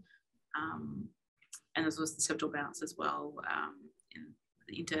atrium. And this was the septal bounce as well, in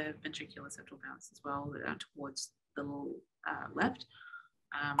the interventricular septal bounce as well, towards the left.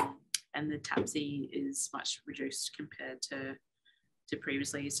 And the TAPSI is much reduced compared to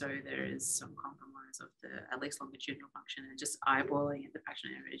previously, so there is some compromise of the at least longitudinal function, and just eyeballing at the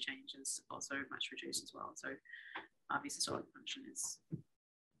fractional area change is also much reduced as well. So RV systolic function is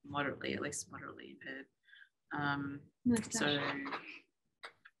at least moderately impaired. So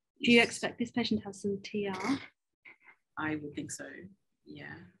do you expect this patient to have some TR? I would think so,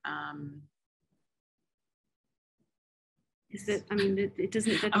 yeah. Is it, I mean, it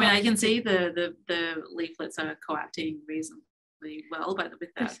doesn't. I mean, I can see the leaflets are coacting reasonably well, but with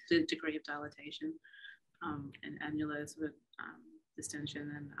that degree of dilatation and annular sort of distension,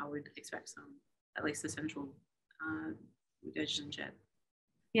 then I would expect some, at least the central regurgitation jet.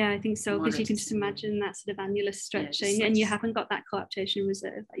 Yeah, I think so, because you can just imagine that sort of annular stretching, and you haven't got that coaptation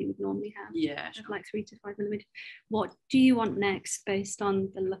reserve that you would normally have. Yeah, sure. Of like 3 to 5 millimeters. What do you want next based on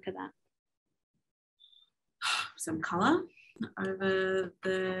the look of that? Some colour over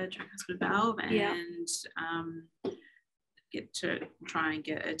the tricuspid valve, and try and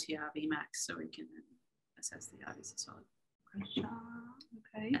get a TRV max so we can assess the RV systolic pressure,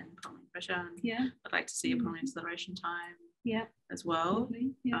 and pulmonary pressure. Yeah, I'd like to see a pulmonary acceleration time. Yeah, as well.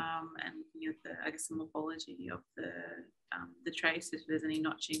 Yeah. And looking at the morphology of the trace, if there's any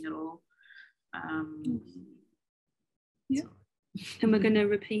notching at all. Yeah. And we're going to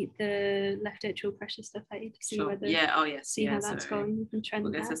repeat the left atrial pressure stuff to see whether see how that's going. We can trend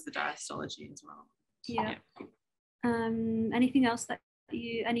that. Assess the diastology as well. Yeah. Anything else that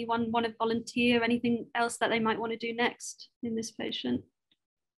anyone want to volunteer? Anything else that they might want to do next in this patient?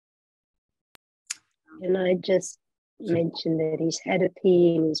 And I just mentioned that he's had a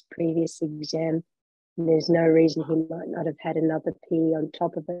P in his previous exam, and there's no reason he might not have had another P on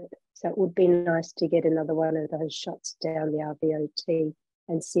top of it. So it would be nice to get another one of those shots down the RVOT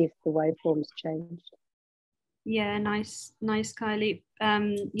and see if the waveform's changed. Yeah, nice, Kylie.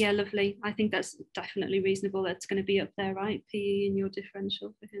 Yeah, lovely. I think that's definitely reasonable. That's going to be up there, right? PE in your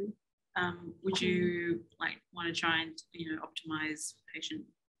differential for him. Would you want to try and optimize patient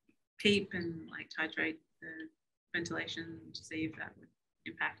PEEP and titrate the ventilation to see if that would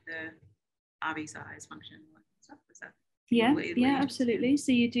impact the RV size function? Stuff? Is that yeah, absolutely.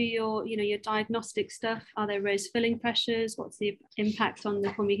 So you do your your diagnostic stuff. Are there raised filling pressures? What's the impact on the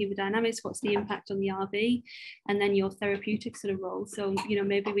pulmonary hemodynamics? What's the impact on the RV? And then your therapeutic sort of role. So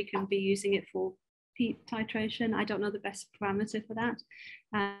maybe we can be using it for PEEP titration. I don't know the best parameter for that.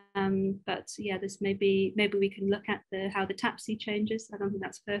 But yeah, there's maybe we can look at how the TAPSE changes. I don't think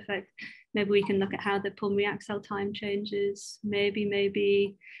that's perfect. Maybe we can look at how the pulmonary accel time changes.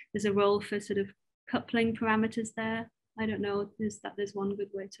 Maybe there's a role for sort of coupling parameters there. I don't know. There's one good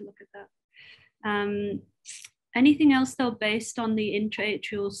way to look at that. Anything else though based on the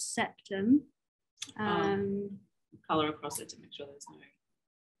intraatrial septum? Color across it to make sure there's no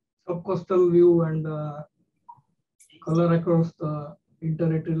subcostal view and color across the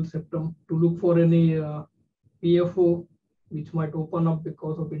interatrial septum to look for any PFO which might open up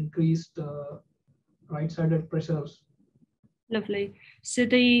because of increased right-sided pressures. Lovely. So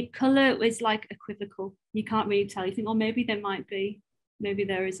the color is like equivocal. You can't really tell. You think, oh, maybe there might be, maybe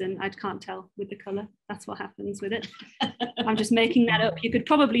there isn't. I can't tell with the color. That's what happens with it. I'm just making that up. You could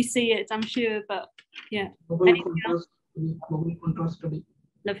probably see it, I'm sure, but yeah. Bubble contrast study.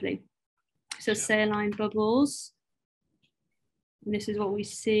 Lovely. So saline bubbles. And this is what we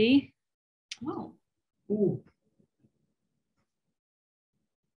see. Oh. Ooh.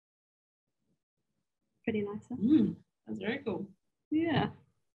 Pretty nice. Huh? That's very cool. Yeah.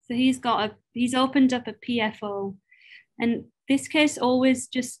 So he's opened up a PFO. And this case always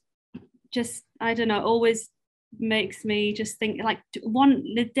just I don't know, always makes me just think like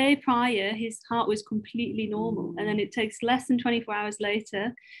the day prior his heart was completely normal, and then it takes less than 24 hours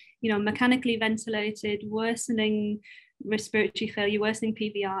later, mechanically ventilated, worsening respiratory failure, worsening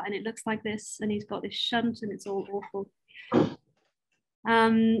PVR, and it looks like this, and he's got this shunt and it's all awful.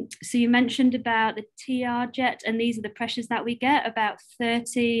 So you mentioned about the TR jet, and these are the pressures that we get, about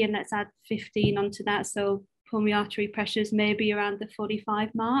 30, and let's add 15 onto that, so pulmonary artery pressures maybe around the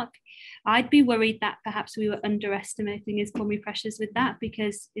 45 mark. I'd be worried that perhaps we were underestimating his pulmonary pressures with that,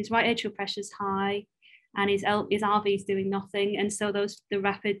 because his right atrial pressure is high and his RV is doing nothing, and so the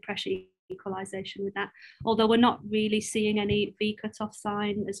rapid pressure equalization with that, although we're not really seeing any V cutoff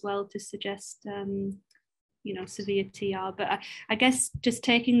sign as well to suggest severe TR. But I guess just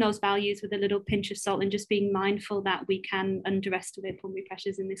taking those values with a little pinch of salt and just being mindful that we can underestimate pulmonary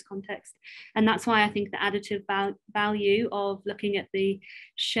pressures in this context. And that's why I think the additive value of looking at the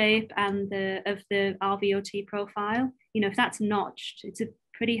shape and of the RVOT profile, if that's notched, it's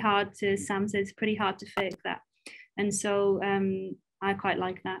pretty hard to, Sam says, it's pretty hard to fake that. And so I quite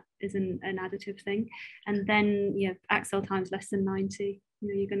like that as an additive thing. And then, accel times less than 90,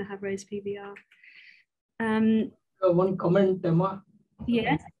 you're going to have raised PVR. One comment, Emma.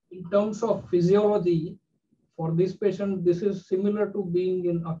 Yes. In terms of physiology, for this patient, this is similar to being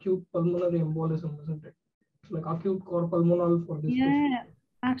in acute pulmonary embolism, isn't it? It's like acute cor pulmonal for this patient. Yeah,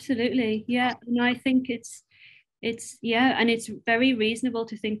 absolutely. Yeah, and I think it's and it's very reasonable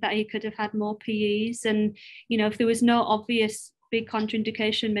to think that he could have had more PEs, and if there was no obvious big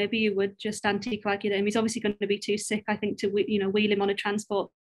contraindication, maybe you would just anticoagulate him. He's obviously going to be too sick, I think, to wheel him on a transport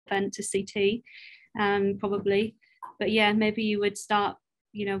vent to CT. Probably, but yeah, maybe you would start,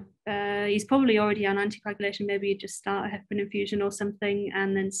 he's probably already on anticoagulation, maybe you just start a heparin infusion or something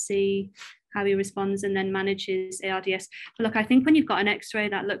and then see how he responds and then manage his ARDS. But look, I think when you've got an x-ray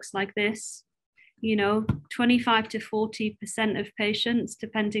that looks like this, 25 to 40% of patients,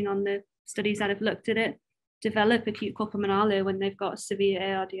 depending on the studies that have looked at it, develop acute cor pulmonale when they've got severe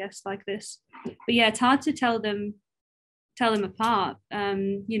ARDS like this. But yeah, it's hard to tell them apart,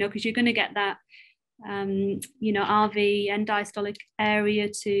 because you're going to get that RV end diastolic area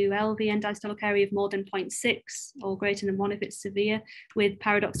to LV end diastolic area of more than 0.6 or greater than 1 if it's severe, with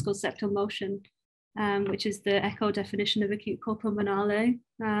paradoxical septal motion, which is the echo definition of acute cor pulmonale.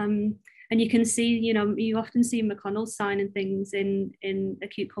 And you can see, you often see McConnell's sign and things in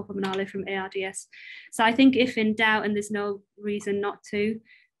acute cor pulmonale from ARDS. So I think if in doubt, and there's no reason not to,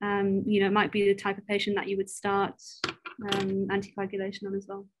 it might be the type of patient that you would start anticoagulation on as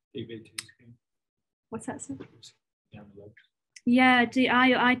well. What's that, sir? Yeah,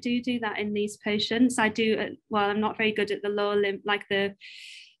 I do that in these patients. I do, well, I'm not very good at the lower limb, like the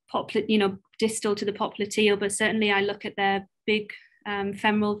distal to the popliteal, but certainly I look at their big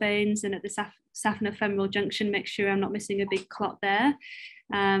femoral veins and at the saphenofemoral junction, make sure I'm not missing a big clot there.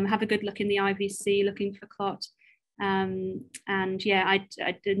 Have a good look in the IVC, looking for clot. And yeah, I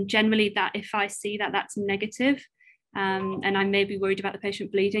generally that if I see that that's negative, and I may be worried about the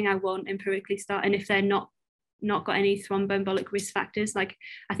patient bleeding, I won't empirically start. And if they're not got any thromboembolic risk factors, like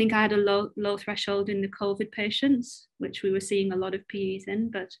I think I had a low threshold in the COVID patients, which we were seeing a lot of PEs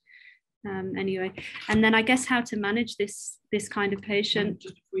in, but anyway. And then I guess how to manage this kind of patient.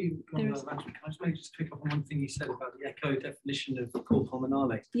 Just before you go on, can I just maybe just pick up on one thing you said about the echo definition of cor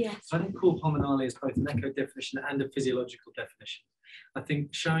pulmonale? Yes. So I think cor pulmonale is both an echo definition and a physiological definition. I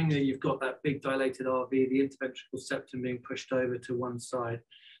think showing that you've got that big dilated RV, the interventricular septum being pushed over to one side,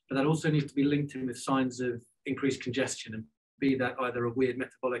 but that also needs to be linked in with signs of increased congestion, and be that either a weird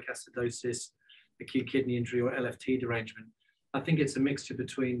metabolic acidosis, acute kidney injury, or LFT derangement. I think it's a mixture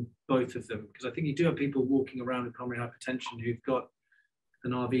between both of them, because I think you do have people walking around with pulmonary hypertension who've got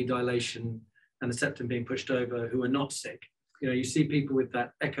an RV dilation and the septum being pushed over who are not sick. You know, you see people with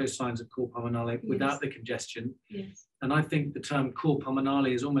that echo signs of cor pulmonale without the congestion. Yes. And I think the term cor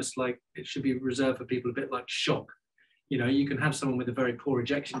pulmonale is almost like it should be reserved for people a bit like shock. You know, you can have someone with a very poor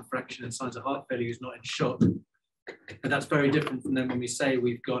ejection fraction and signs of heart failure who's not in shock. But that's very different from then when we say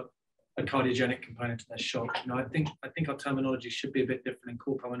we've got a cardiogenic component to their shock. You know, I think our terminology should be a bit different, and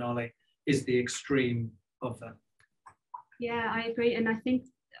cor pulmonale is the extreme of that. Yeah, I agree. And I think,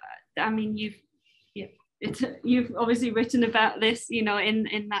 I mean, you've obviously written about this, you know,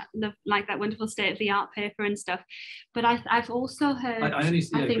 in that like that wonderful state of the art paper and stuff. But I've also heard. I only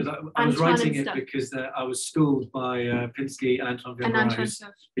see it because I was writing it because I was schooled by Pinsky and Anton Viva,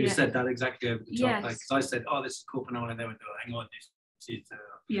 who said that exactly over the top. Because I said, "Oh, this is cor pulmonale," and they went, "Oh, hang on, this is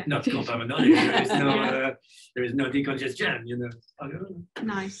not cor pulmonale. There is no decongestion." You know.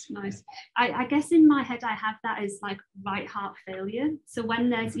 Nice. I guess in my head I have that as like right heart failure. So when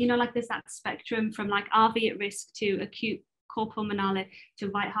there's, you know, like there's that spectrum from like RV at risk to acute cor pulmonale to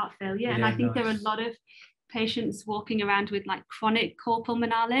right heart failure, and I think there are a lot of patients walking around with like chronic cor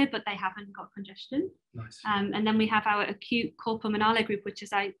pulmonale, but they haven't got congestion. Nice. And then we have our acute cor pulmonale group, which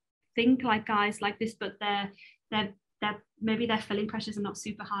is, I think, like guys like this, but they're maybe their filling pressures are not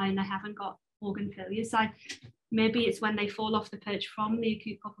super high and they haven't got organ failure. So maybe it's when they fall off the perch from the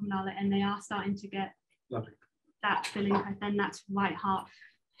acute cor pulmonale and they are starting to get that filling, then that's right heart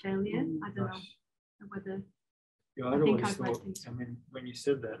failure. I don't know whether. Yeah, I think I've thought, I mean, when you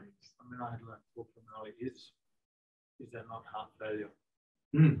said that, I mean, I had learned cor pulmonale is that not heart failure?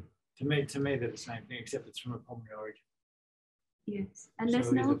 To me, they're the same thing, except it's from a pulmonary origin. Yes, and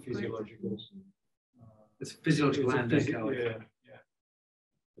there's no physiological. It's physiological and echo. Yeah.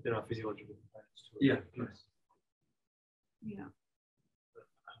 But there are physiological components to it. Yeah. Yes. Yeah.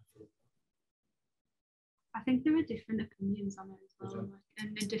 I think there are different opinions on it as well, like,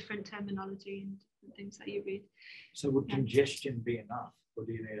 and the different terminology and different things that you read. So would congestion be enough, or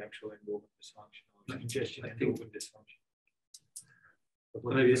do you need actual end organ dysfunction? Or congestion and organ dysfunction?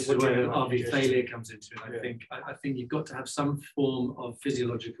 Maybe this is where RV failure comes into it. I think you've got to have some form of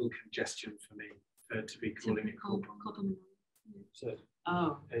physiological congestion for me to be calling it cor pulmonale. So,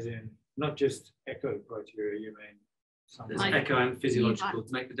 as in not just echo criteria, you mean something like echo and physiological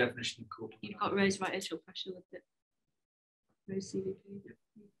to make the definition of cor pulmonale. You've got raised right atrial pressure with it. Raised CVP.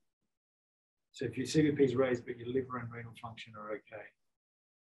 Yeah. So if your CVP is raised but your liver and renal function are okay.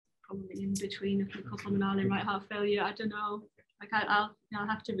 Probably in between acute cor pulmonale and right heart failure. I don't know. Like I'll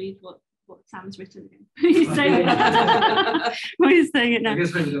have to read what Sam's written again. He's saying it. He's saying it now. I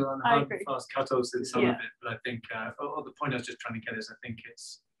guess maybe there are hard and fast cutoffs in some of it, but I think the point I was just trying to get is I think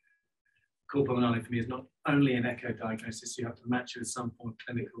it's cor pulmonale for me is not only an echo diagnosis. You have to match it with some form of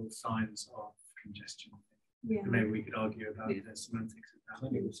clinical signs of congestion. Yeah. And maybe we could argue about the semantics of that.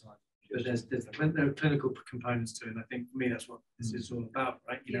 Clinical signs. But there are clinical components to it, and I think for me that's what this is all about,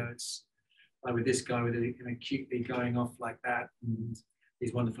 right? You know, it's like with this guy with it acutely going off like that, and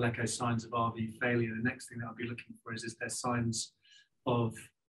these wonderful echo signs of RV failure. The next thing that I'll be looking for is there signs of,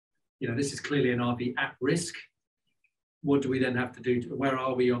 you know, this is clearly an RV at risk. What do we then have to do? Where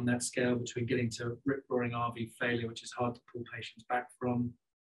are we on that scale between getting to rip-roaring RV failure, which is hard to pull patients back from?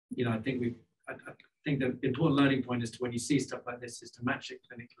 You know, I think the important learning point is to when you see stuff like this is to match it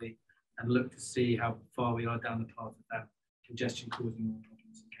clinically and look to see how far we are down the path of that congestion causing more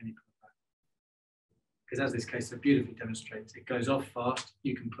problems, and can you pull back? Because as this case so beautifully demonstrates, it goes off fast,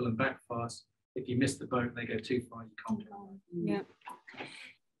 you can pull them back fast. If you miss the boat and they go too far, you can't pull them.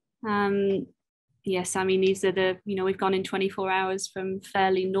 Yeah. Yes, I mean, these are we've gone in 24 hours from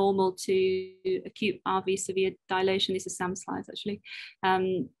fairly normal to acute RV severe dilation. These are Sam's slides, actually.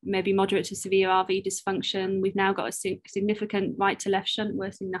 Maybe moderate to severe RV dysfunction. We've now got a significant right to left shunt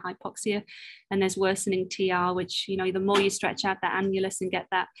worsening the hypoxia, and there's worsening TR, which, you know, the more you stretch out that annulus and get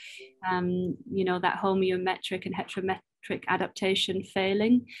that, that homeometric and heterometric adaptation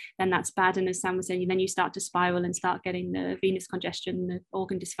failing, then that's bad. And as Sam was saying, then you start to spiral and start getting the venous congestion, the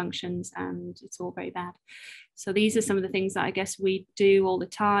organ dysfunctions, and it's all very bad. So these are some of the things that I guess we do all the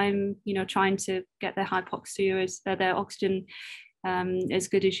time, you know, trying to get their hypoxia, their oxygen as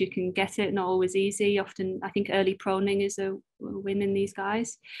good as you can get it, not always easy. Often I think early proning is a win in these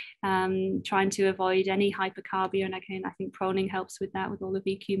guys, trying to avoid any hypercarbia, and again I think proning helps with that, with all the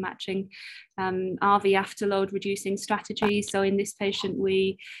VQ matching. RV afterload reducing strategy, so in this patient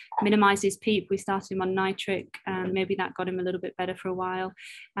we minimized his PEEP, we started him on nitric, and maybe that got him a little bit better for a while.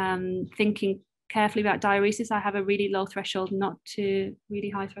 Thinking carefully about diuresis, I have a really low threshold, not to really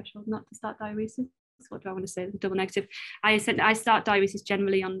high threshold not to start diuresis. What do I want to say? Double negative. I start diuresis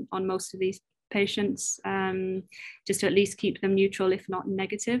generally on most of these patients, just to at least keep them neutral, if not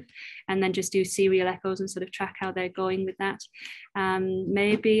negative, and then just do serial echoes and sort of track how they're going with that.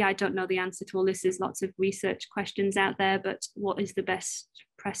 Maybe, I don't know the answer to all this. There's lots of research questions out there, but what is the best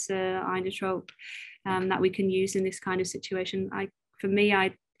pressor inotrope that we can use in this kind of situation? For me,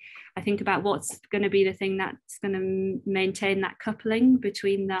 I think about what's going to be the thing that's going to maintain that coupling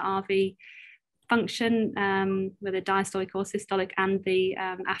between the RV function, whether diastolic or systolic, and the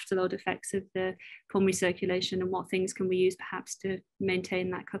afterload effects of the pulmonary circulation, and what things can we use perhaps to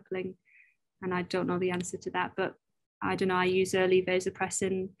maintain that coupling. And I don't know the answer to that, but I don't know, I use early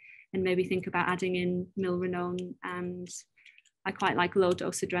vasopressin and maybe think about adding in milrinone, and I quite like low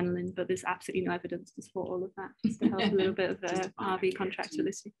dose adrenaline, but there's absolutely no evidence to support all of that, just to help a little bit of RV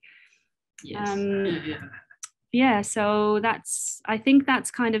contractility. Yes. Yeah, so I think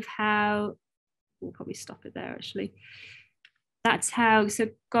that's kind of how, we'll probably stop it there actually. That's how, so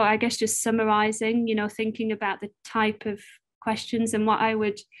I guess just summarizing, thinking about the type of questions, and what I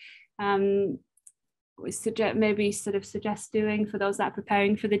would suggest doing for those that are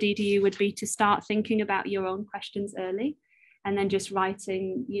preparing for the DDU would be to start thinking about your own questions early, and then just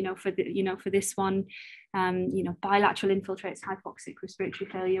writing, for this one, bilateral infiltrates, hypoxic respiratory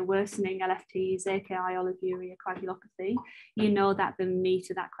failure, worsening LFTs, AKI, oliguria, coagulopathy. That the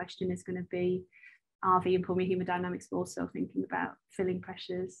meat of that question is going to be RV and pulmonary hemodynamics, but also thinking about filling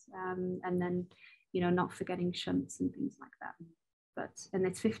pressures, and then, not forgetting shunts and things like that. And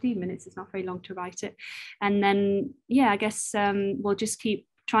it's 15 minutes, it's not very long to write it. And then, I guess we'll just keep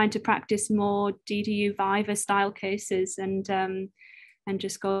trying to practice more DDU viva style cases, and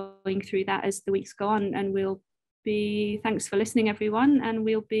just going through that as the weeks go on. And thanks for listening, everyone. And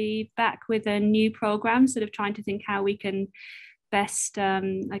we'll be back with a new program, sort of trying to think how we can best,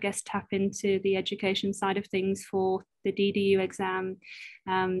 tap into the education side of things for the DDU exam,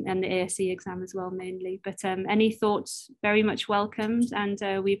 and the ASE exam as well, mainly. But any thoughts, very much welcomed, and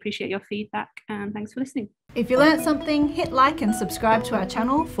we appreciate your feedback, and thanks for listening. If you learnt something, hit like and subscribe to our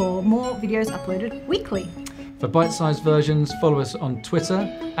channel for more videos uploaded weekly. For bite-sized versions, follow us on Twitter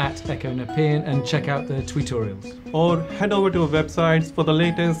 @EchoNepean and check out the tutorials. Or head over to our websites for the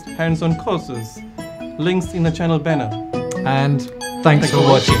latest hands-on courses. Links in the channel banner. And thanks for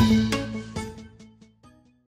watching.